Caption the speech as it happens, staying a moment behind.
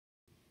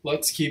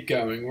Let's keep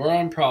going. We're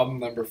on problem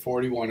number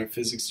 41 of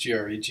Physics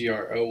GRE,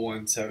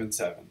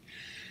 GR0177.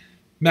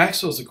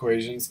 Maxwell's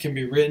equations can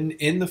be written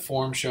in the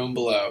form shown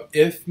below.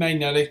 If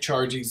magnetic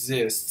charge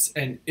exists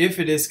and if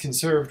it is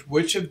conserved,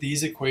 which of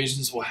these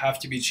equations will have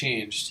to be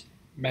changed?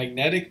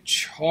 Magnetic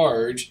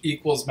charge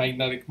equals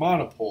magnetic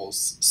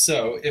monopoles.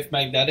 So if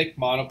magnetic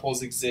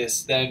monopoles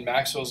exist, then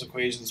Maxwell's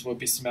equations would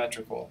be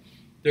symmetrical.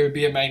 There would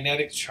be a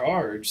magnetic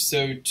charge,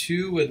 so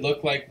 2 would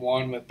look like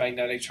 1 with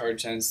magnetic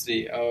charge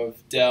density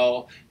of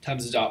del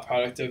times the dot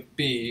product of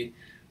B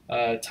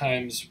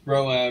times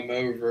rho m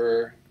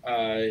over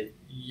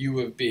U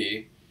of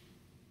B.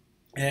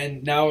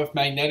 And now if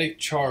magnetic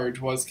charge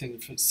was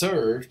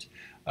conserved,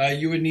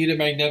 you would need a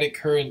magnetic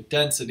current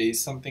density,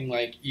 something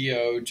like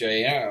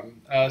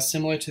EOJM,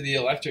 similar to the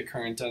electric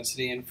current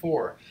density in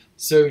 4.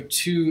 So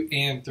 2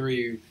 and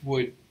 3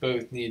 would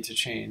both need to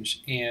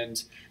change,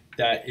 and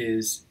that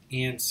is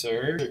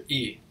answer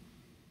E.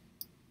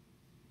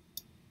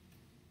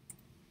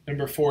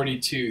 Number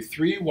 42.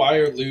 3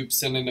 wire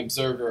loops in an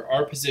observer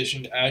are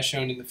positioned as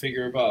shown in the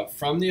figure above.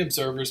 From the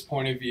observer's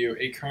point of view,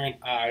 a current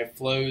I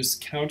flows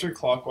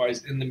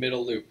counterclockwise in the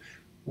middle loop,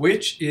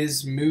 which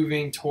is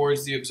moving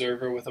towards the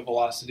observer with a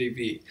velocity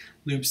v.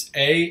 Loops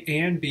A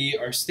and B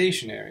are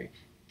stationary.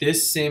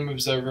 This same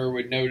observer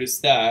would notice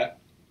that.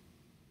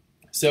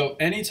 So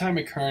anytime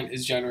a current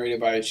is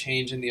generated by a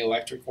change in the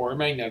electric or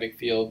magnetic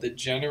field, the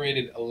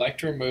generated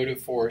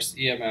electromotive force,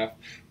 EMF,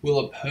 will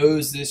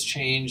oppose this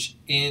change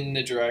in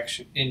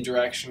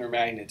direction or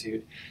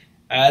magnitude.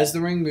 As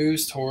the ring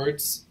moves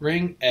towards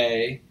ring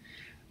A,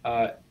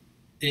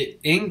 it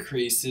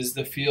increases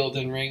the field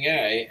in ring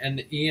A, and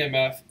the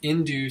EMF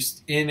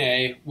induced in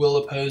A will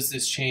oppose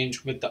this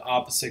change with the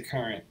opposite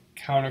current,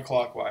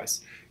 counterclockwise.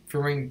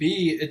 For ring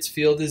B, its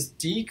field is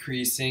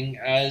decreasing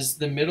as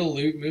the middle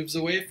loop moves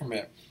away from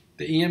it.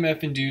 The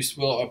EMF induced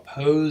will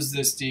oppose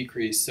this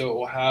decrease, so it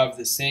will have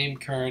the same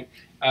current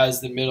as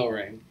the middle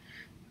ring,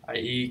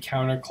 i.e.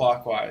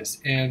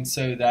 counterclockwise. And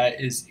so that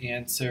is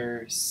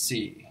answer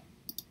C.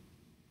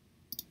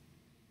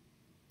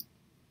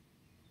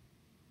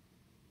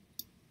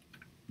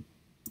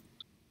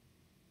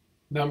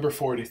 Number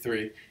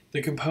 43.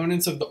 The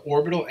components of the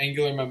orbital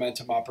angular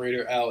momentum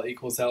operator L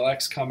equals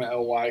Lx,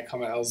 Ly,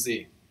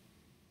 Lz.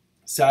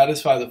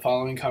 Satisfy the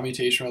following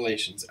commutation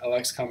relations.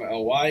 Lx,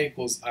 Ly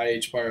equals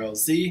IH bar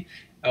Lz,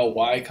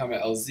 Ly,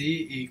 Lz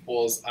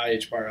equals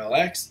IH bar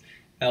Lx,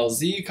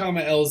 Lz,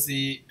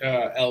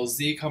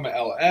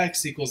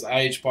 Lx equals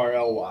IH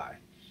bar Ly.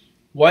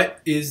 What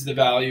is the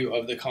value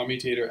of the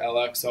commutator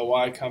Lx,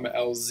 Ly,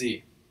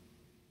 Lz?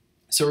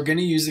 So we're going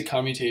to use the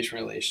commutation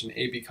relation.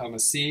 A, B,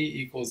 C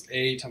equals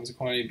A times the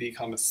quantity B,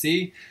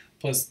 C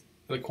plus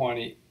the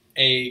quantity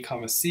A,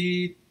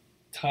 C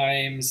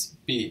times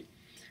B.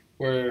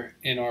 Where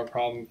in our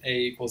problem A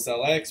equals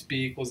Lx,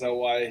 B equals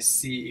Ly,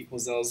 C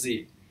equals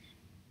Lz.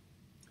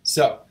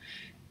 So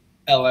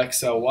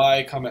Lx,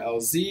 Ly,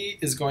 Lz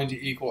is going to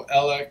equal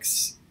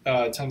Lx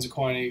times the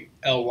quantity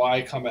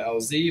Ly,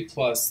 Lz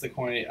plus the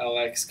quantity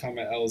Lx,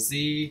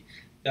 Lz,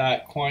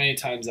 that quantity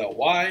times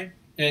Ly.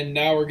 And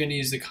now we're going to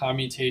use the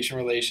commutation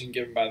relation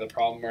given by the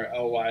problem where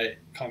Ly,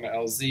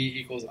 Lz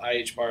equals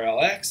IH bar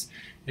Lx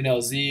and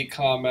Lz,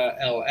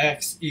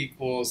 Lx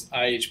equals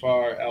IH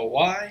bar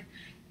Ly.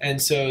 And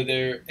so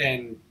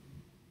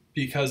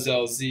because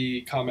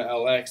Lz,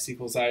 Lx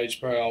equals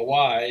IH bar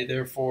Ly,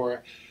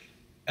 therefore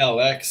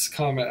Lx,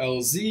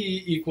 Lz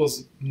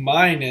equals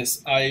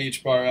minus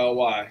IH bar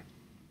Ly.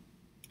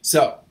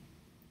 So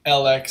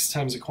Lx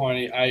times the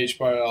quantity IH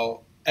bar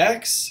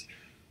Lx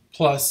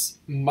plus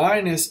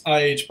minus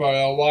IH bar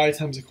Ly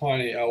times the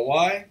quantity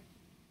Ly.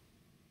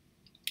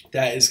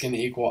 That is going to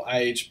equal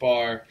IH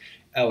bar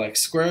Lx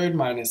squared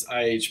minus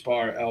IH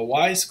bar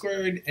Ly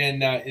squared, and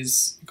that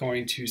is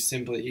going to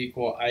simply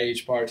equal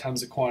IH bar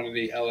times the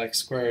quantity Lx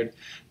squared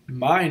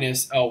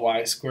minus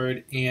Ly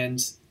squared, and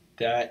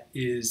that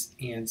is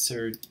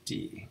answer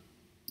D.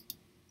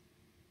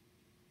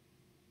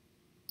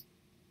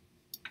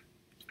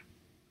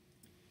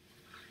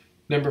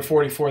 Number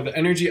 44, the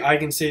energy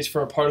eigenstates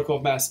for a particle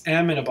of mass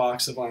m in a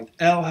box of length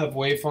L have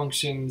wave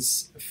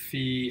functions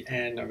phi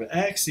n of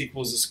x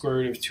equals the square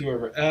root of 2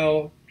 over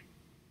L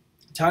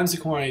times the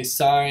quantity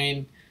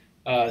sine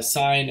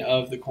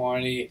of the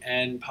quantity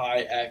n pi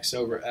x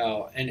over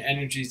L, and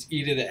energies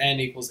e to the n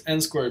equals n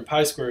squared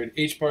pi squared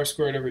h bar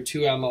squared over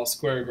 2ml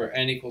squared, where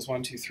n equals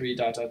 1, 2, 3,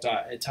 dot, dot,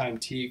 dot. At time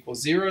t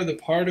equals 0, the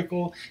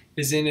particle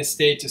is in a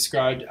state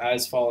described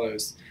as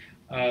follows.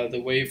 The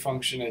wave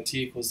function at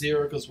t equals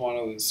 0 equals 1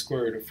 over the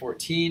square root of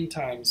 14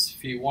 times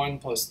phi 1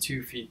 plus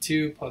 2 phi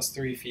 2 plus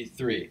 3 phi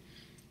 3.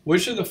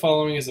 Which of the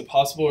following is a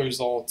possible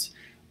result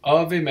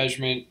of a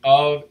measurement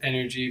of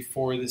energy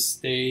for the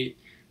state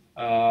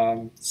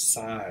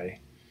psi?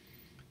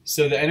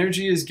 So the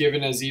energy is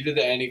given as e to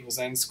the n equals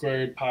n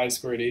squared pi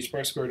squared h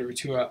bar squared over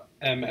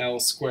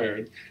 2ml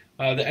squared.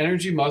 The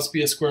energy must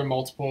be a square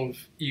multiple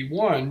of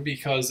E1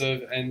 because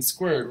of n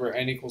squared, where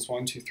n equals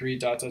 1, 2, 3,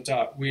 dot, dot,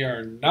 dot. We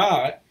are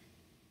not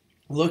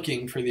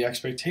looking for the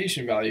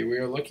expectation value. We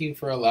are looking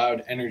for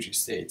allowed energy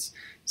states.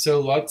 So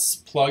let's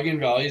plug in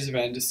values of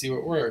n to see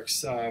what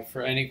works.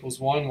 For n equals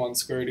 1, 1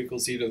 squared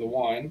equals e to the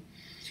 1.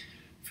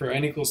 For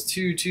n equals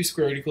 2, 2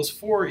 squared equals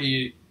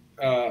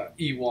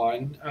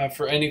 4e1.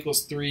 For n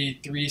equals 3,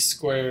 3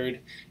 squared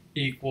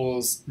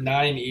equals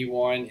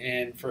 9e1.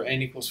 And for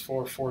n equals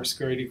 4, 4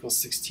 squared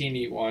equals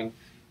 16e1.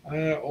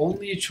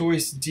 Only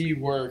choice D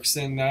works,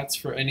 and that's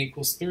for n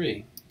equals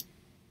 3.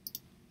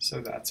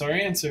 So that's our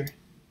answer.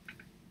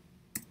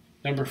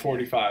 Number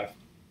 45.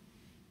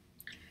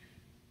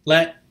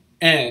 Let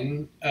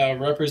n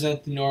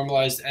represent the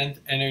normalized nth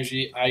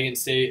energy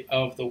eigenstate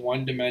of the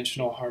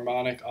one-dimensional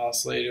harmonic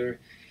oscillator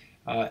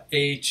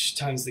h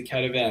times the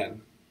ket of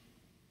n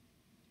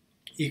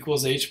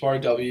equals h bar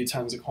w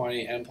times the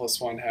quantity n plus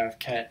 1/2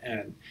 ket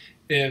n.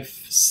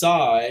 If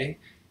psi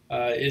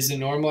is a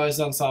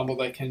normalized ensemble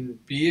that can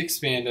be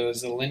expanded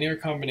as a linear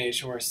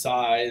combination where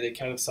psi, the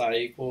ket of psi,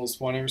 equals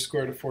 1 over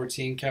square root of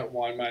 14 ket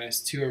 1 minus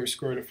 2 over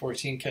square root of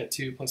 14 ket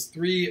 2 plus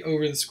 3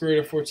 over the square root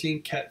of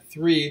 14 ket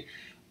 3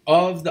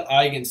 of the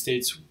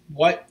eigenstates,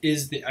 what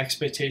is the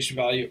expectation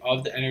value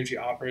of the energy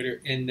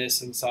operator in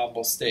this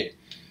ensemble state?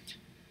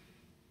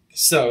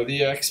 So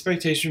the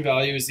expectation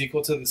value is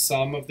equal to the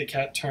sum of the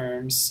ket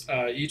terms,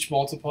 each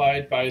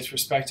multiplied by its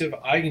respective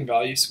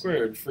eigenvalue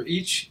squared. For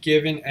each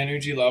given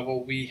energy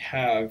level, we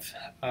have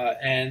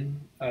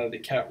n, the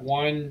ket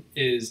 1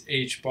 is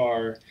h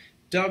bar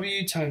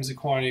w times the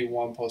quantity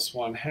 1 plus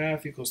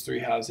 1/2 equals 3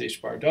 halves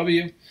h bar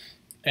w.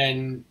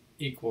 N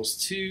equals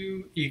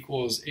 2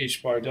 equals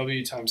h bar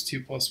w times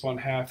 2 plus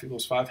 1/2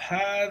 equals 5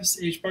 halves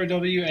h bar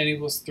w. N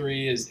equals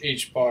 3 is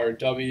h bar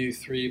w.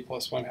 3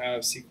 plus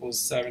 1/2 equals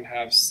 7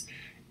 halves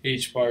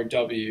h bar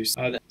w.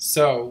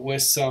 So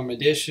with some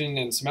addition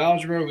and some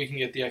algebra, we can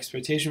get the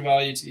expectation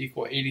value to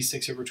equal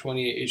 86 over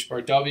 28 h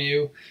bar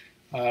w.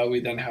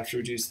 We then have to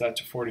reduce that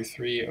to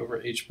 43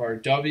 over h bar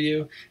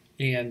w,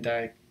 and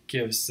that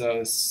gives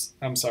us,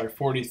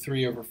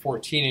 43 over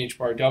 14 h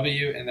bar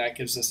w, and that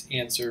gives us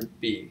answer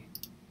B.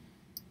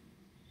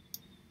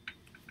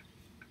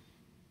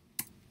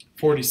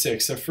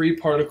 46. A free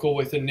particle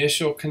with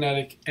initial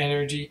kinetic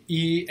energy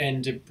E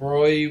and de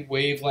Broglie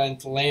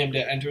wavelength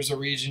lambda enters a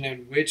region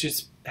in which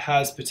it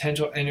has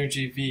potential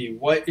energy V.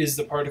 What is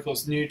the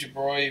particle's new de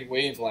Broglie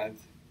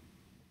wavelength?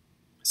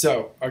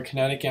 So our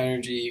kinetic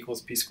energy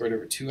equals p squared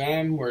over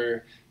 2m,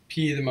 where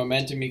p, the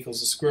momentum, equals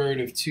the square root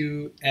of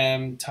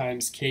 2m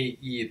times ke,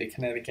 the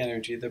kinetic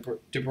energy. The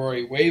de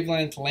Broglie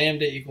wavelength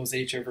lambda equals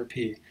h over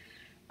p.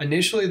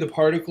 Initially, the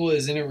particle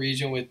is in a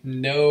region with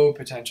no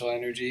potential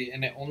energy,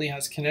 and it only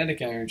has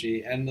kinetic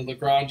energy, and the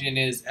Lagrangian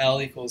is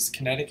L equals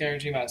kinetic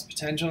energy minus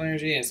potential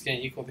energy, and it's going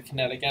to equal the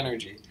kinetic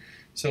energy.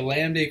 So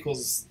lambda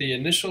equals the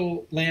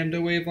initial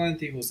lambda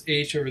wavelength equals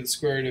h over the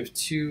square root of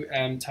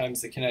 2m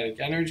times the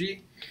kinetic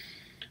energy.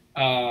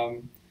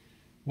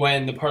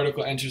 When the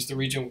particle enters the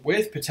region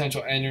with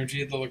potential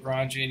energy, the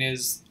Lagrangian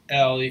is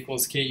L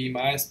equals ke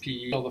minus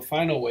pe. So the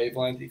final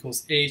wavelength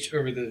equals h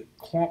over the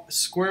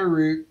square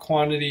root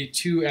quantity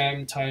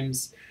 2m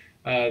times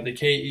the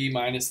ke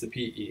minus the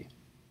pe.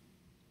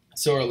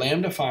 So our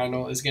lambda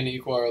final is going to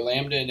equal our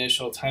lambda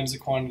initial times the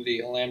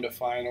quantity lambda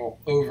final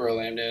over a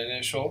lambda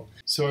initial.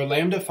 So our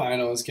lambda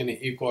final is going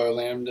to equal our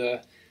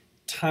lambda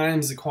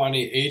times the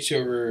quantity h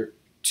over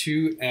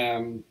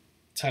 2m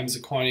times the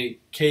quantity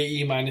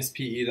ke minus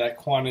pe, that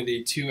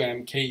quantity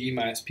 2m ke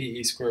minus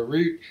pe square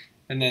root,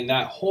 and then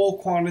that whole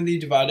quantity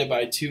divided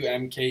by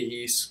 2m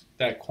ke,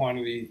 that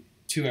quantity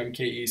 2m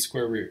ke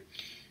square root.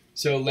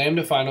 So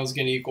lambda final is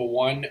going to equal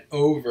 1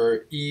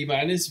 over e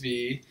minus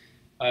v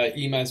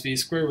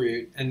square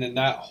root, and then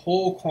that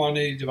whole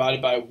quantity divided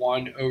by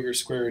 1 over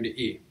square root of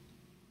e.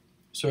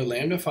 So our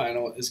lambda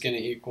final is going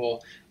to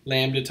equal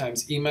lambda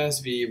times e minus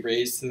v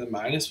raised to the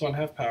minus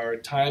 1/2 power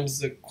times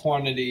the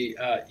quantity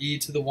e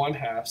to the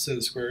 1/2, so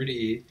the square root of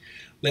e.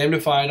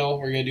 Lambda final,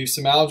 we're going to do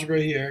some algebra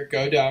here.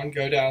 Go down.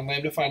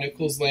 Lambda final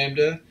equals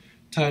lambda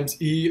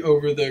times e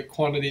over the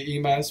quantity e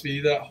minus v,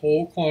 that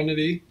whole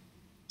quantity,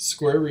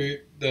 square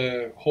root,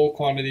 the whole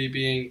quantity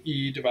being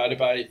e divided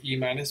by e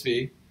minus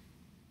v.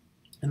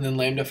 And then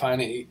lambda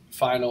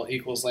final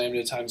equals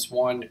lambda times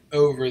 1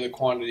 over the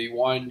quantity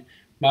 1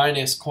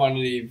 minus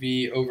quantity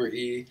v over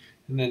e,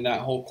 and then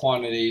that whole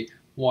quantity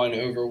 1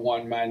 over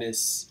 1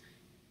 minus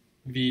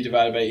v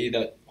divided by e,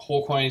 that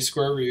whole quantity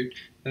square root,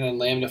 and then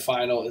lambda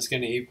final is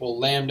going to equal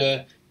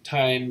lambda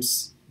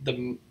times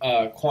the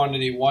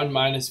quantity 1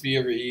 minus v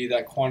over e,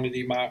 that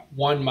quantity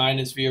 1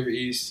 minus v over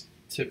e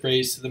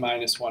raised to the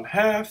minus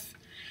 1/2,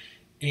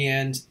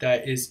 and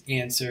that is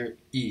answer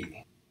E.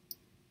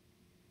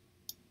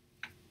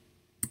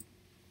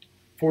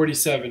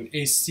 47.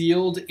 A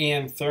sealed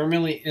and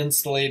thermally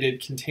insulated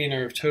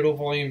container of total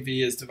volume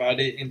V is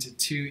divided into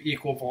two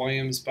equal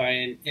volumes by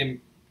an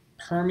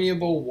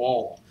impermeable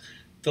wall.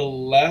 The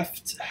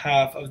left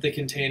half of the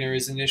container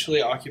is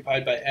initially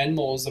occupied by n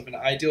moles of an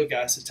ideal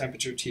gas at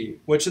temperature T.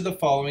 Which of the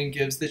following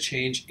gives the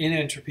change in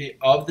entropy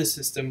of the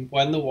system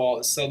when the wall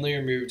is suddenly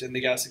removed and the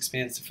gas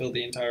expands to fill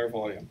the entire volume? So our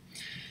lambda final is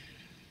going to equal lambda times E minus V raised to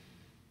the minus 1/2. So lambda final is going to equal lambda times E minus V raised to the minus 1/2. And then lambda final is going to equal lambda times E minus V raised to the minus 1/2. So our lambda final is going to equal lambda times E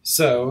minus V raised to the minus 1/2.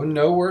 So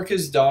no work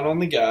is done on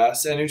the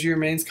gas, energy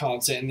remains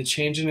constant, and the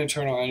change in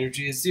internal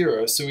energy is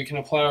zero. So we can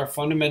apply our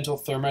fundamental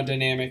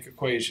thermodynamic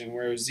equation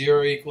where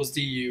 0 equals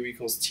du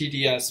equals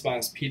TdS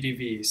minus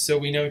PdV. So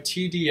we know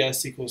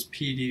TdS equals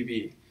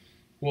PdV.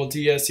 Well,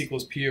 ds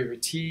equals P over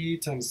T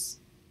times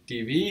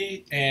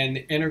dV, and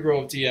the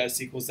integral of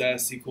ds equals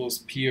S equals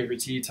P over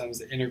T times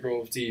the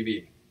integral of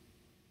dV.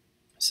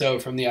 So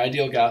from the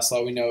ideal gas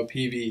law, we know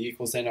PV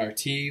equals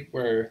nRT,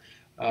 where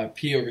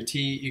P over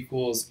T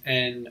equals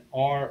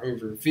nR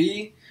over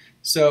V.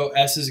 So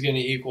S is going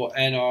to equal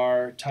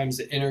nR times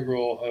the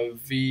integral of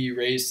V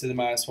raised to the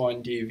minus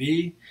 1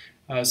 dV.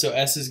 So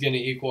S is going to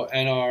equal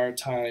nR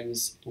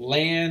times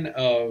ln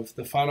of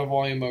the final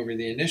volume over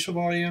the initial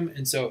volume.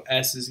 And so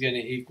S is going to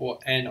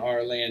equal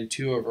nR ln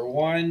 2 over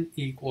 1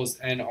 equals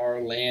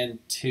nR ln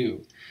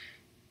 2.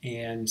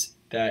 And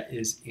that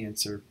is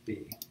answer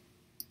B.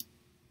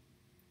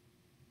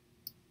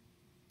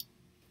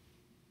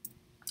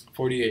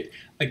 48.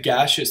 A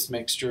gaseous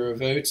mixture of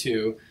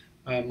O2,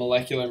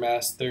 molecular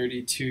mass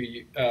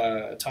 32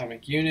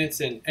 atomic units,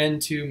 and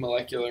N2,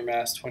 molecular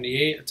mass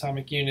 28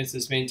 atomic units,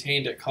 is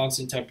maintained at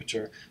constant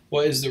temperature.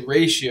 What is the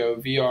ratio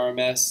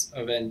VRMS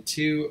of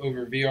N2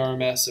 over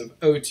VRMS of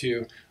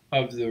O2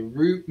 of the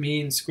root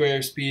mean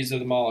square speeds of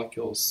the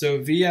molecules? So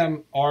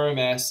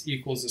VRMS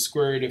equals the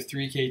square root of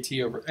 3 kT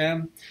over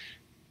m.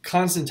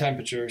 Constant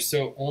temperature,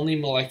 so only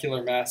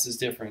molecular mass is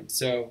different.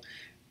 So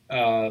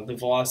the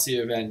velocity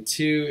of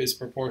N2 is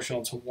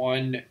proportional to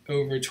 1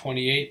 over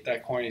 28,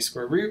 that quantity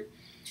square root,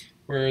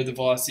 where the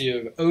velocity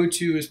of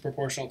O2 is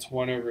proportional to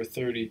 1 over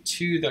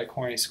 32, that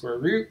quantity square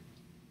root.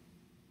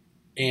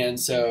 And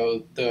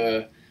so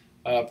the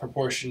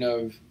proportion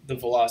of the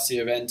velocity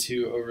of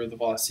N2 over the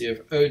velocity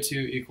of O2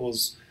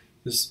 equals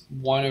this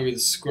 1 over the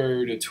square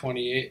root of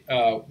 28,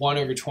 1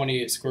 over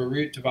 28 square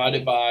root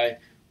divided by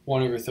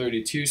 1 over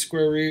 32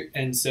 square root.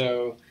 And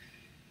so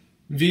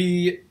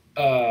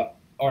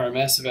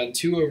RMS of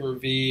N2 over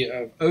V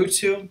of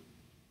O2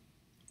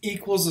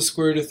 equals the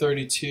square root of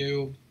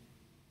 32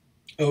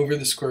 over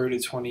the square root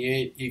of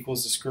 28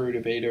 equals the square root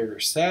of 8 over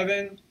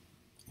 7.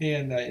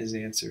 And that is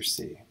answer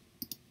C.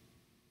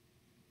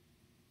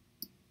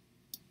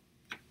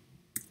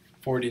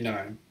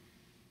 49.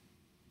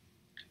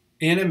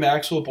 In a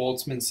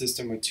Maxwell-Boltzmann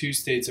system with two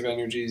states of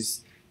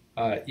energies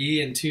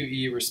E and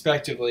 2E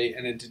respectively,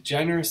 and a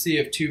degeneracy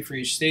of 2 for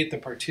each state, the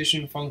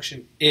partition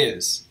function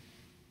is.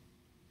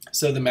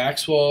 So the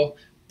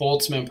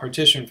Maxwell-Boltzmann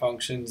partition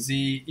function,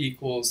 Z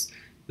equals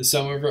the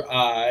sum over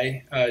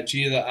I,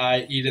 G to the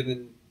I, e to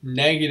the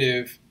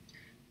negative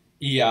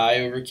EI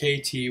over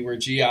KT, where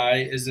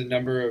GI is the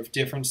number of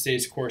different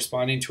states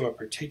corresponding to a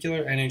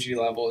particular energy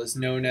level, is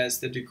known as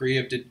the degree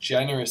of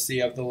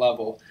degeneracy of the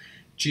level.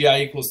 GI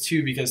equals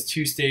 2 because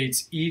two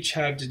states each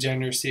have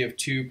degeneracy of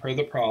 2 per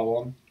the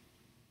problem.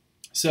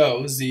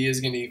 So Z is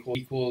going to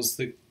equals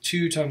the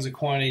 2 times the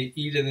quantity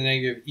e to the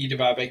negative e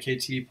divided by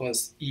KT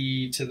plus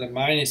e to the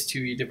minus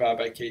 2e divided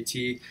by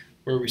KT,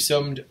 where we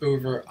summed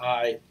over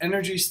I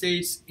energy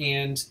states,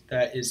 and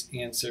that is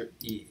answer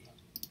E.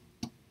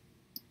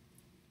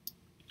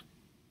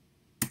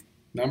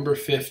 Number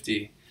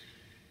 50.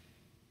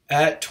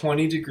 At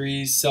 20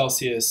 degrees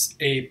Celsius,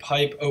 a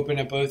pipe open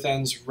at both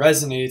ends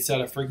resonates at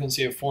a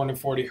frequency of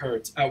 440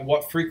 Hertz. At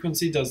what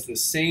frequency does the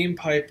same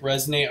pipe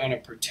resonate on a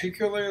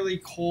particularly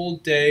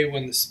cold day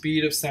when the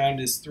speed of sound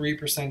is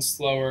 3%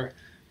 lower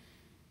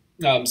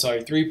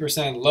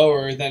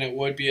than it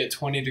would be at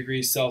 20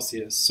 degrees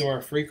Celsius? So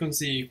our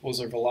frequency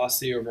equals our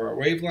velocity over our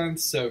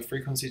wavelength. So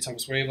frequency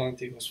times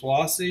wavelength equals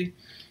velocity.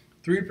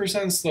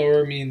 3%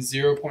 slower means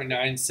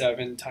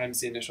 0.97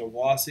 times the initial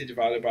velocity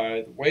divided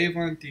by the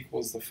wavelength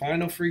equals the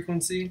final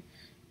frequency.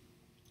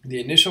 The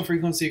initial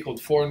frequency equaled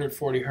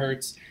 440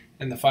 Hertz,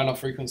 and the final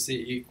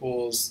frequency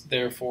equals,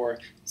 therefore,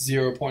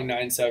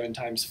 0.97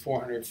 times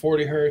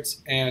 440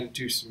 Hertz. And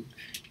do some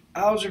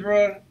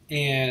algebra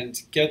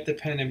and get the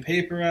pen and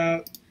paper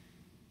out.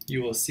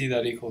 You will see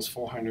that equals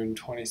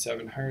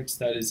 427 Hertz.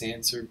 That is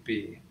answer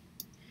B.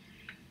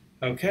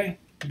 Okay,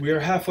 we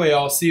are halfway.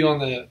 I'll see you on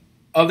the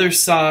other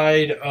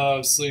side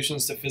of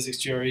Solutions to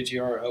Physics GRE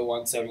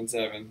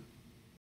GR0177.